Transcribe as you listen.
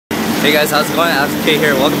Hey guys, how's it going? Alex K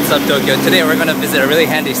here. Welcome to Subtokyo. Today we're going to visit a really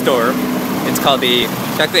handy store. It's called the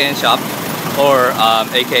Kyakuen Shop, or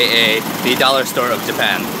aka the dollar store of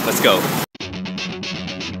Japan. Let's go.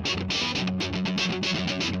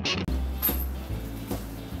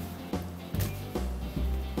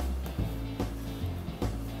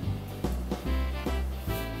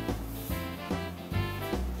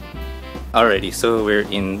 Alrighty, so we're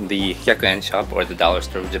in the Kyakuen Shop, or the dollar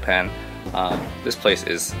store of Japan. This place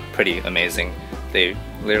is pretty amazing. They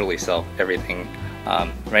literally sell everything.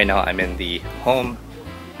 Right now I'm in the home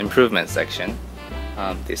improvement section.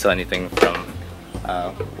 They sell anything from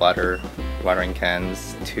watering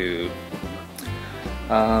cans to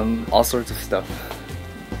all sorts of stuff.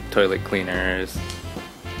 Toilet cleaners,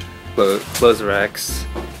 clothes racks,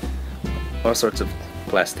 all sorts of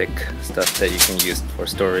plastic stuff that you can use for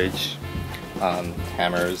storage.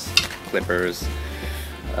 Hammers, clippers,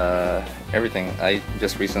 everything. I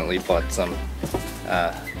just recently bought some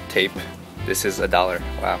tape. This is $1.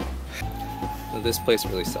 Wow. So this place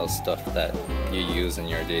really sells stuff that you use in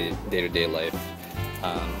your day-to-day life,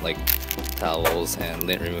 like towels and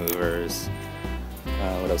lint removers.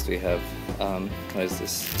 What else do we have? What is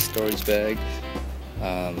this? Storage bag,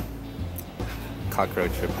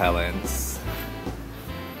 cockroach repellents,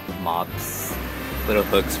 mops, little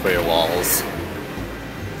hooks for your walls.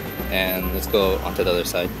 And let's go onto the other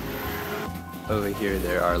side. Over here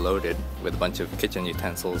they are loaded with a bunch of kitchen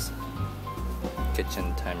utensils,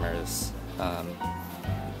 kitchen timers,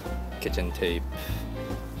 kitchen tape,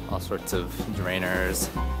 all sorts of drainers,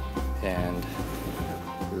 and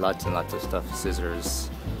lots and lots of stuff. Scissors,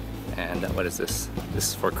 and what is this? This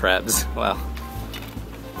is for crabs. Wow.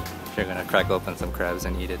 You're gonna crack open some crabs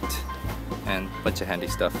and eat it. And a bunch of handy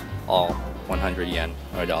stuff, all 100 yen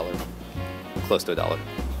or $1, close to $1.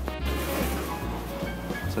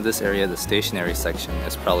 So this area, the stationery section,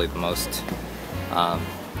 is probably the most,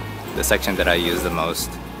 the section that I use the most.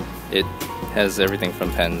 It has everything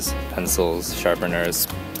from pens, pencils, sharpeners,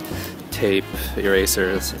 tape,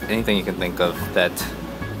 erasers, anything you can think of that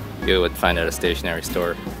you would find at a stationery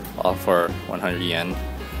store, all for 100 yen.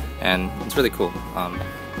 And it's really cool.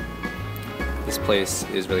 This place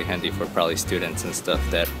is really handy for probably students and stuff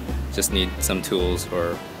that just need some tools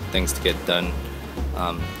or things to get done,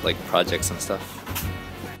 like projects and stuff.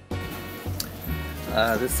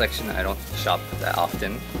 This section I don't shop that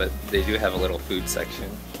often, but they do have a little food section.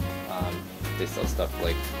 They sell stuff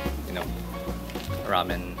like, you know,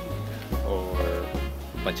 ramen or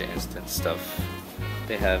a bunch of instant stuff.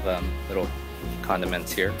 They have little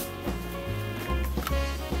condiments here.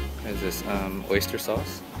 What is this? Oyster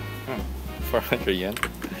sauce? 400 yen.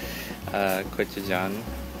 Gochujang,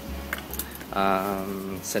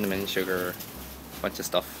 cinnamon sugar, bunch of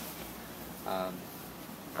stuff. I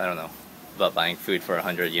don't know about buying food for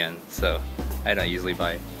 100 yen, so I don't usually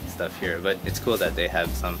buy stuff here, but it's cool that they have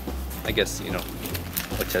some, I guess, you know,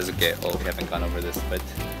 ochazuke. Oh, we haven't gone over this, but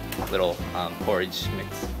little porridge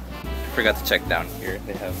mix. I forgot to check down here.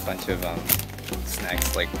 They have a bunch of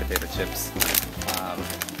snacks like potato chips,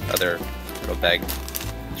 other little bag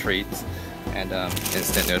treats, and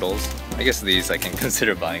instant noodles. I guess these I can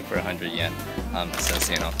consider buying for 100 yen, since,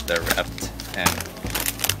 you know, they're wrapped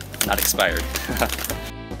and not expired.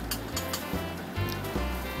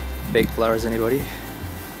 Fake flowers, anybody?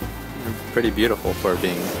 They're pretty beautiful for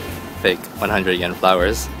being fake 100 yen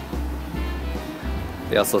flowers.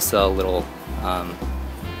 They also sell little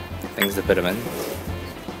things to put them in,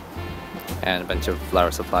 and a bunch of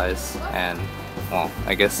flower supplies, and, well,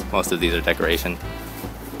 I guess most of these are decoration.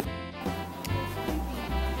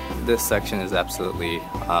 This section is absolutely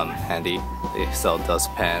handy. They sell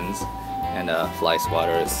dustpans and fly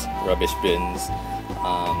swatters, rubbish bins.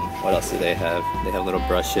 What else do they have? They have little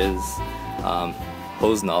brushes,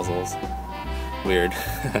 hose nozzles, weird,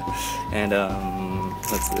 and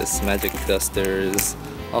what's this? Magic dusters,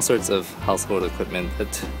 all sorts of household equipment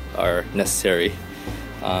that are necessary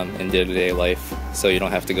in day-to-day life, so you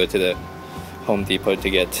don't have to go to the Home Depot to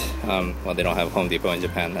get, well, they don't have Home Depot in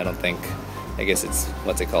Japan, I don't think. I guess it's,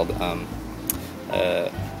 what's it called?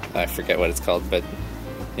 I forget what it's called, but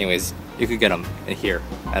anyways, you could get them in here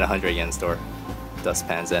at a 100 yen store.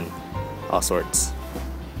 Dustpans and all sorts.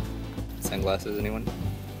 Sunglasses, anyone?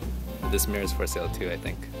 This mirror is for sale too, I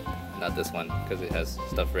think. Not this one, because it has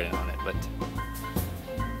stuff written on it, but...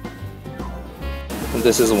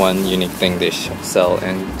 This is one unique thing they sell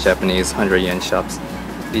in Japanese 100 yen shops.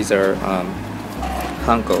 These are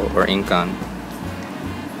hanko or inkan.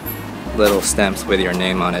 Little stamps with your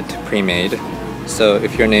name on it, pre-made. So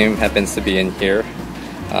if your name happens to be in here,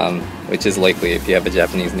 which is likely if you have a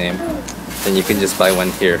Japanese name, then you can just buy one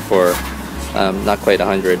here for Not quite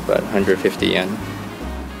 100, but 150 yen.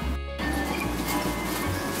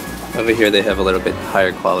 Over here they have a little bit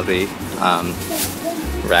higher quality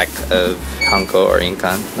rack of hanko or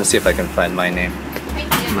inkan. Let's see if I can find my name.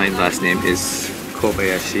 My last name is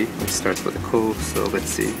Kobayashi. It starts with a ko, so let's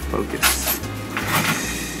see. Focus.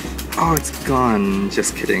 Oh, it's gone.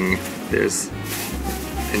 Just kidding. There's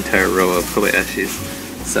an entire row of Kobayashis.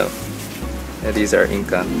 So, yeah, these are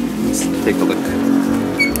inkan. Let's take a look.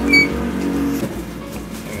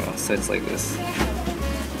 Oh, so it's like this.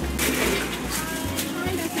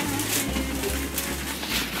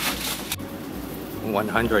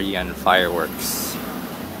 $100 fireworks.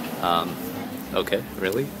 Okay,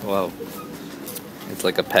 really? Wow. It's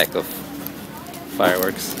like a pack of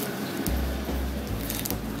fireworks.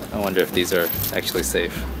 I wonder if these are actually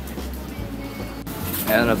safe.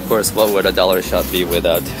 And of course, what would a dollar shop be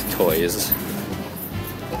without toys?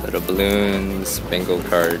 Little balloons, bingo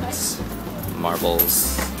cards,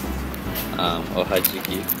 marbles,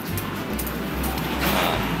 ohajiki,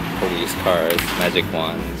 police cars, magic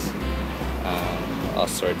wands, all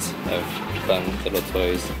sorts of fun little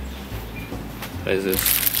toys. What is this?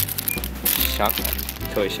 Shotgun.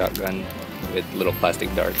 Toy shotgun with little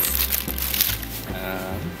plastic darts.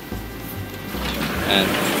 And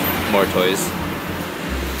more toys.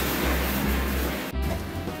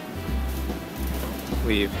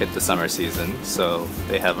 We've hit the summer season, so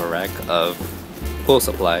they have a rack of pool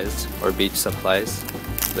supplies or beach supplies.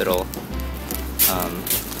 Little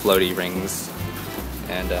floaty rings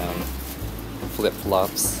and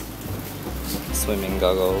flip-flops, swimming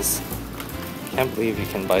goggles. Can't believe you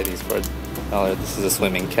can buy these for $1. This is a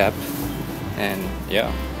swimming cap, and yeah.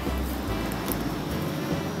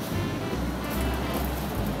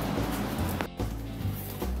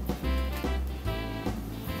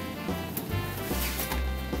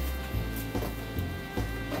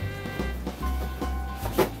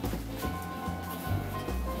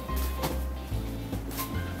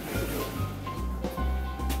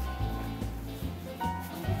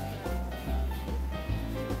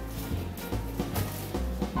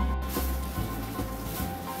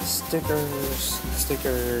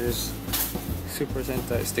 Stickers, Super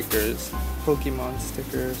Sentai stickers, Pokemon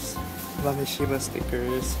stickers, Lameshiba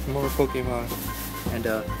stickers, more Pokemon, and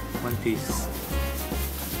One Piece.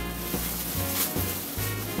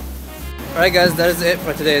 Alright guys, that is it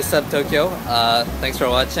for today's Subtokyo. Thanks for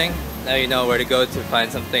watching. Now you know where to go to find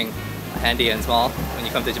something handy and small when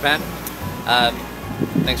you come to Japan.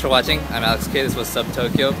 Thanks for watching. I'm Alex K. This was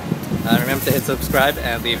Subtokyo. Remember to hit subscribe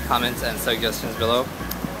and leave comments and suggestions below.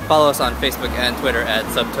 Follow us on Facebook and Twitter at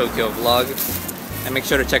Subtokyo Vlog. And make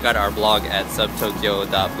sure to check out our blog at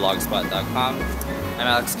subtokyo.blogspot.com. I'm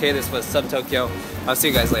Alex K. This was Subtokyo. I'll see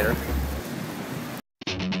you guys later.